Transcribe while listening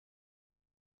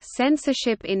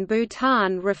Censorship in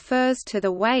Bhutan refers to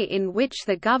the way in which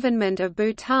the government of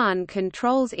Bhutan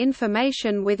controls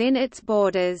information within its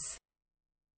borders.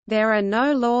 There are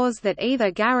no laws that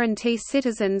either guarantee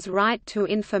citizens' right to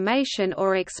information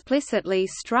or explicitly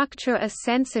structure a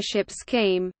censorship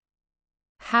scheme.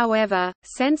 However,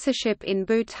 censorship in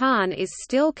Bhutan is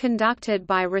still conducted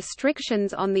by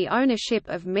restrictions on the ownership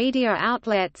of media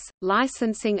outlets,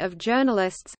 licensing of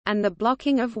journalists, and the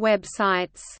blocking of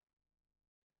websites.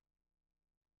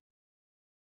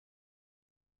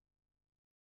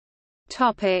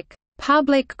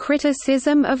 Public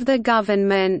criticism of the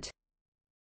government.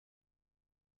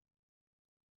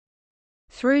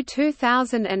 Through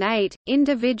 2008,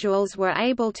 individuals were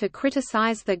able to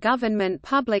criticize the government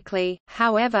publicly,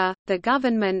 however, the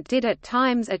government did at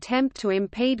times attempt to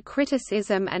impede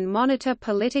criticism and monitor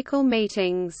political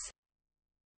meetings.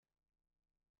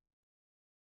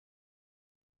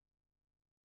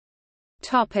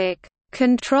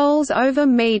 Controls over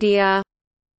media.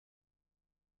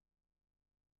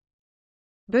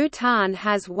 Bhutan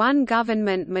has one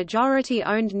government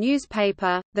majority-owned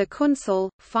newspaper, the Kunsal,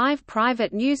 5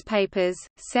 private newspapers,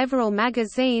 several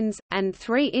magazines, and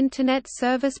 3 Internet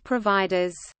service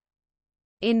providers.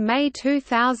 In May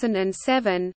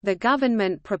 2007, the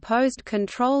government proposed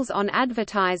controls on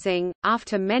advertising.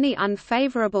 After many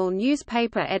unfavorable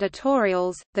newspaper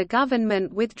editorials, the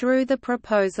government withdrew the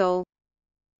proposal.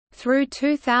 Through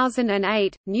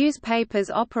 2008, newspapers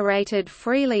operated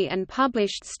freely and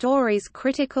published stories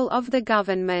critical of the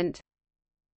government.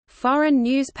 Foreign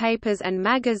newspapers and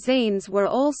magazines were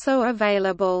also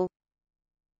available.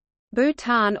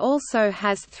 Bhutan also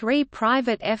has 3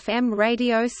 private FM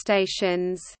radio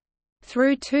stations.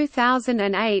 Through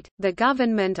 2008, the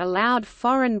government allowed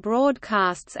foreign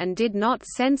broadcasts and did not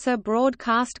censor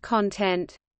broadcast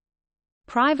content.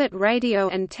 Private radio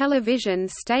and television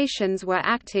stations were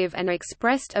active and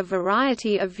expressed a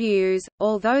variety of views,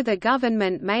 although the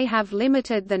government may have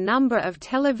limited the number of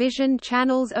television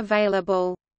channels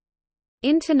available.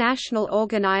 International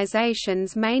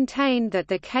organizations maintained that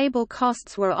the cable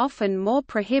costs were often more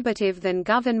prohibitive than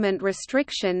government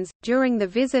restrictions. During the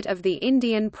visit of the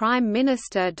Indian Prime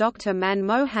Minister Dr.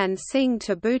 Manmohan Singh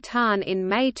to Bhutan in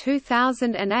May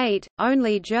 2008,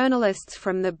 only journalists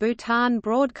from the Bhutan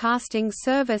Broadcasting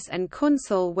Service and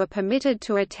Kunsal were permitted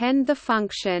to attend the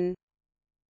function.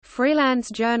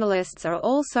 Freelance journalists are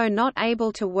also not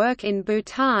able to work in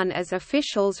Bhutan as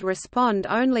officials respond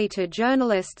only to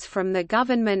journalists from the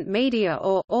government media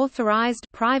or authorized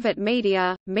private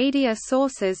media. Media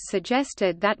sources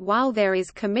suggested that while there is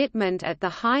commitment at the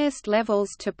highest levels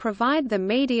to provide the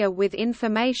media with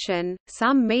information,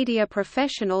 some media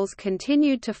professionals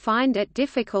continued to find it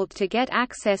difficult to get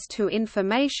access to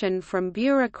information from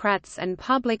bureaucrats and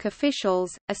public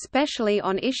officials, especially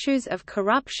on issues of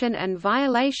corruption and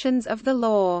violations of the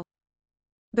law.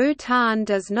 Bhutan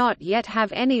does not yet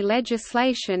have any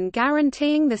legislation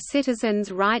guaranteeing the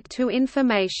citizens' right to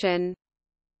information.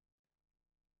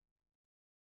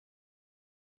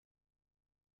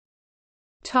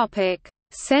 Topic: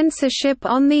 Censorship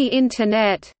on the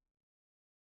Internet.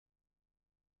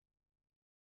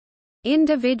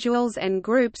 Individuals and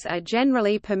groups are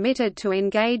generally permitted to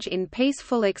engage in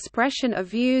peaceful expression of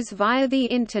views via the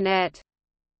Internet.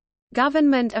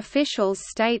 Government officials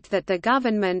state that the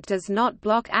government does not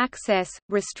block access,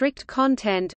 restrict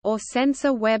content, or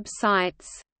censor web sites.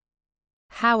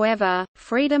 However,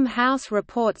 Freedom House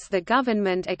reports the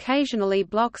government occasionally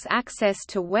blocks access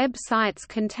to web sites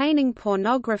containing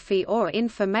pornography or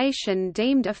information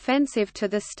deemed offensive to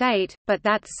the state, but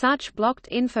that such blocked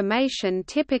information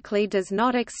typically does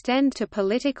not extend to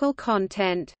political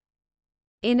content.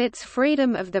 In its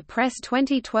Freedom of the Press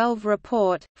 2012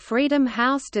 report, Freedom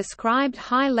House described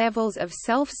high levels of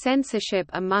self-censorship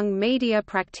among media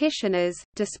practitioners.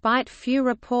 Despite few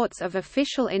reports of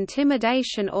official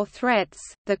intimidation or threats,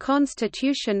 the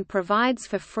Constitution provides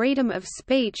for freedom of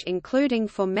speech, including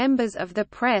for members of the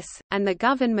press, and the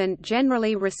government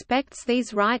generally respects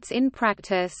these rights in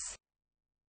practice.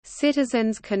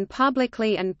 Citizens can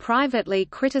publicly and privately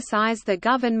criticize the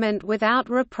government without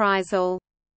reprisal.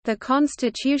 The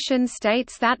Constitution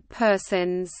states that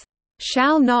persons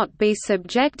shall not be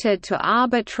subjected to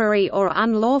arbitrary or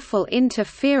unlawful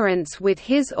interference with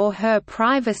his or her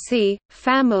privacy,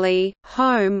 family,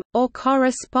 home, or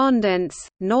correspondence,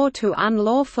 nor to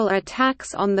unlawful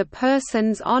attacks on the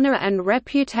person's honor and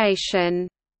reputation.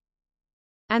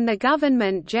 And the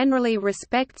government generally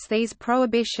respects these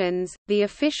prohibitions. The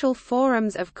official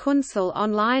forums of Kunsal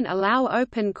Online allow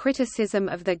open criticism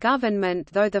of the government,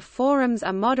 though the forums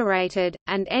are moderated,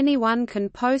 and anyone can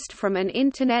post from an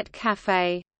internet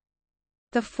cafe.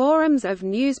 The forums of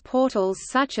news portals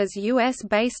such as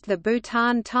US-based The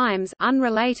Bhutan Times,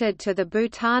 unrelated to the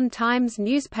Bhutan Times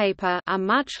newspaper, are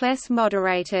much less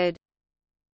moderated.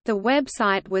 The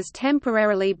website was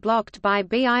temporarily blocked by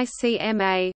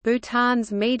BICMA,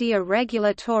 Bhutan's media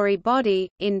regulatory body,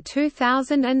 in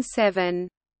 2007.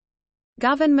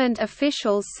 Government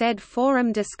officials said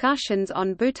forum discussions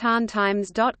on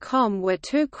BhutanTimes.com were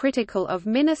too critical of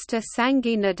Minister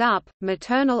Sangye Nadup,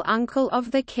 maternal uncle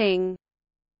of the king.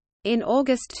 In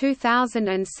August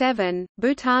 2007,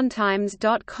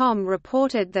 BhutanTimes.com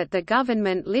reported that the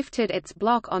government lifted its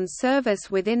block on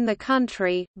service within the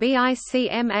country.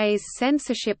 BICMA's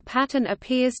censorship pattern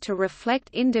appears to reflect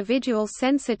individual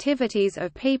sensitivities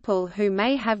of people who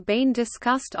may have been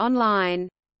discussed online.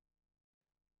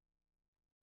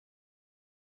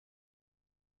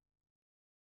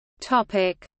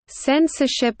 Topic: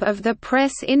 Censorship of the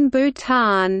press in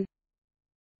Bhutan.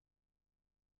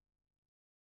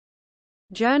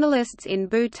 Journalists in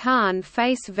Bhutan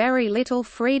face very little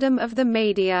freedom of the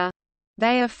media.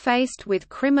 They are faced with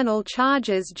criminal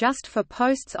charges just for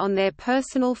posts on their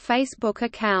personal Facebook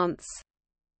accounts.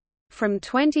 From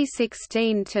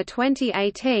 2016 to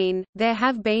 2018, there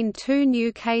have been 2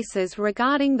 new cases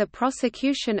regarding the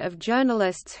prosecution of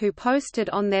journalists who posted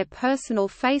on their personal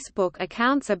Facebook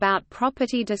accounts about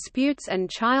property disputes and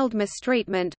child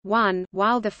mistreatment.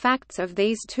 While the facts of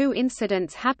these 2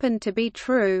 incidents happened to be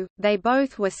true, they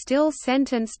both were still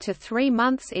sentenced to 3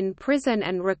 months in prison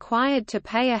and required to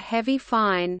pay a heavy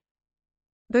fine.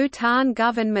 Bhutan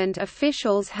government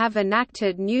officials have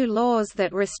enacted new laws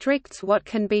that restricts what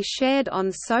can be shared on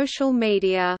social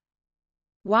media.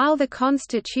 While the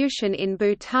constitution in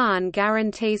Bhutan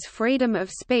guarantees freedom of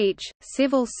speech,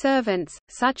 civil servants,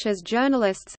 such as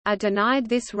journalists, are denied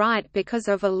this right because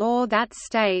of a law that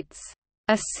states,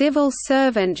 "A civil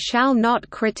servant shall not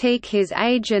critique his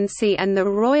agency and the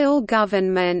royal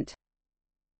government."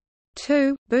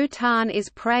 2. Bhutan is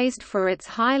praised for its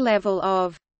high level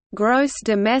of gross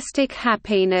domestic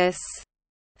happiness.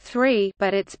 3.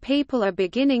 But its people are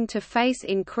beginning to face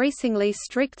increasingly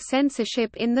strict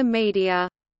censorship in the media.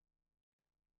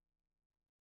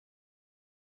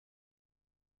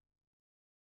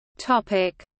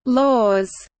 Topic: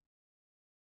 Laws.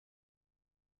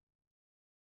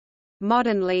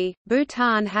 Modernly,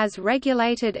 Bhutan has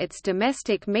regulated its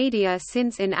domestic media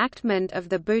since enactment of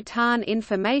the Bhutan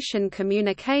Information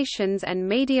Communications and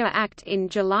Media Act in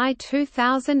July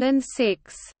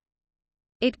 2006.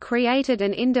 It created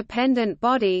an independent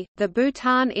body, the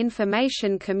Bhutan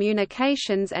Information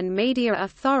Communications and Media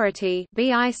Authority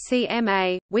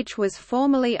 (BICMA), which was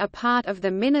formerly a part of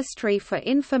the Ministry for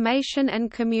Information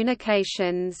and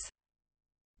Communications.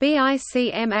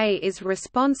 BICMA is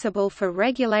responsible for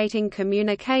regulating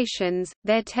communications,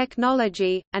 their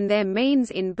technology, and their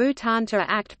means in Bhutan. The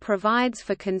Act provides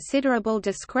for considerable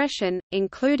discretion,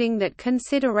 including that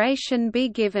consideration be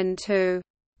given to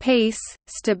peace,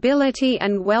 stability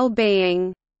and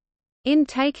well-being in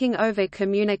taking over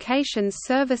communications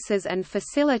services and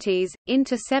facilities,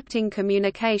 intercepting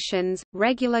communications,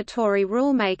 regulatory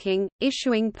rulemaking,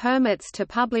 issuing permits to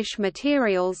publish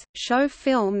materials, show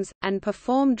films, and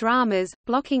perform dramas,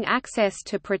 blocking access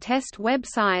to protest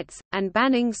websites, and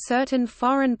banning certain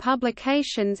foreign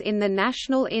publications in the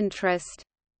national interest.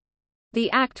 The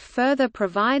Act further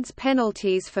provides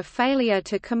penalties for failure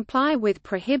to comply with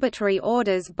prohibitory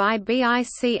orders by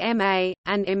BICMA,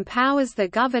 and empowers the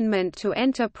government to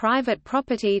enter private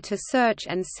property to search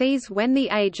and seize when the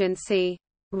agency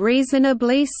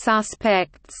reasonably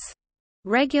suspects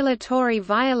regulatory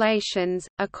violations.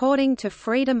 According to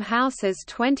Freedom House's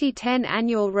 2010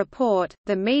 annual report,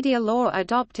 the media law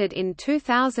adopted in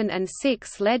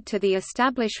 2006 led to the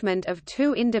establishment of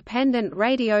 2 independent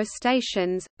radio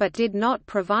stations, but did not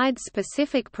provide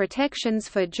specific protections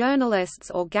for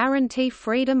journalists or guarantee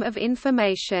freedom of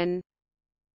information.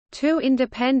 2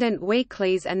 independent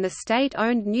weeklies and the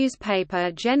state-owned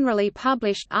newspaper generally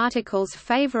published articles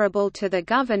favorable to the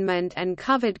government and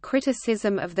covered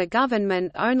criticism of the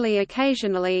government only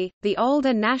occasionally. The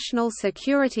older National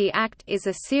Security Act is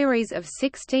a series of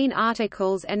 16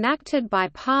 articles enacted by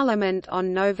Parliament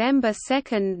on November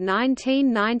 2,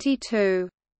 1992.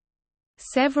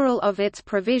 Several of its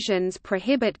provisions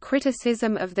prohibit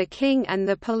criticism of the king and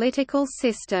the political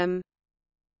system.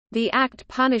 The Act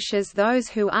punishes those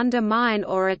who undermine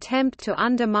or attempt to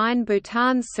undermine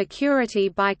Bhutan's security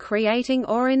by creating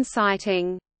or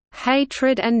inciting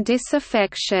hatred and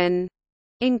disaffection,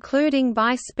 including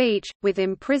by speech, with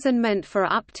imprisonment for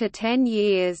up to 10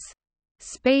 years.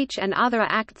 Speech and other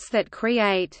acts that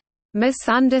create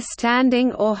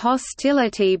misunderstanding or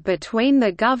hostility between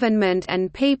the government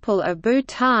and people of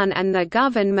Bhutan and the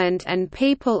government and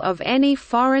people of any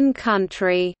foreign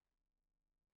country,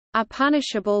 are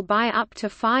punishable by up to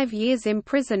 5 years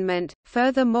imprisonment.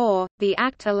 Furthermore, the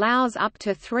Act allows up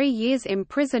to 3 years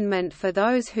imprisonment for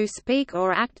those who speak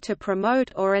or act to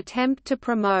promote or attempt to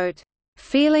promote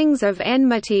feelings of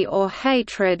enmity or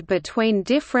hatred between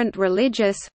different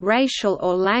religious, racial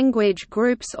or language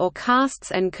groups or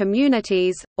castes and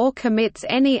communities, or commits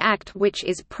any act which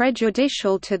is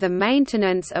prejudicial to the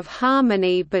maintenance of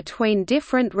harmony between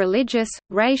different religious,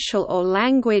 racial or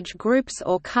language groups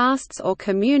or castes or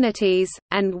communities,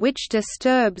 and which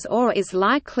disturbs or is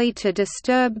likely to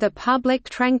disturb the public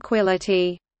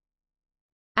tranquility.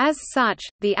 As such,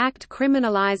 the Act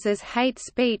criminalizes hate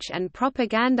speech and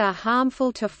propaganda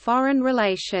harmful to foreign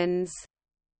relations.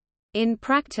 In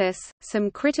practice,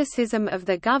 some criticism of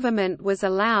the government was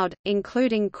allowed,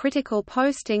 including critical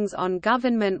postings on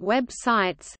government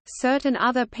websites. Certain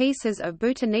other pieces of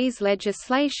Bhutanese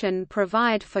legislation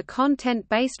provide for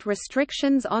content-based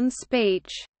restrictions on speech.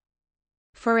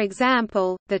 For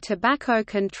example, the Tobacco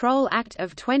Control Act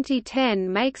of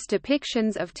 2010 makes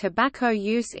depictions of tobacco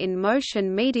use in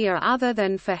motion media other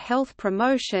than for health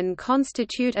promotion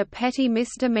constitute a petty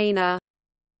misdemeanor.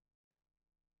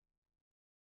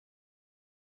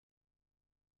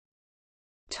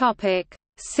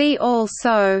 See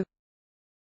also: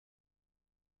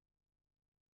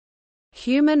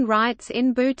 Human rights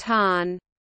in Bhutan.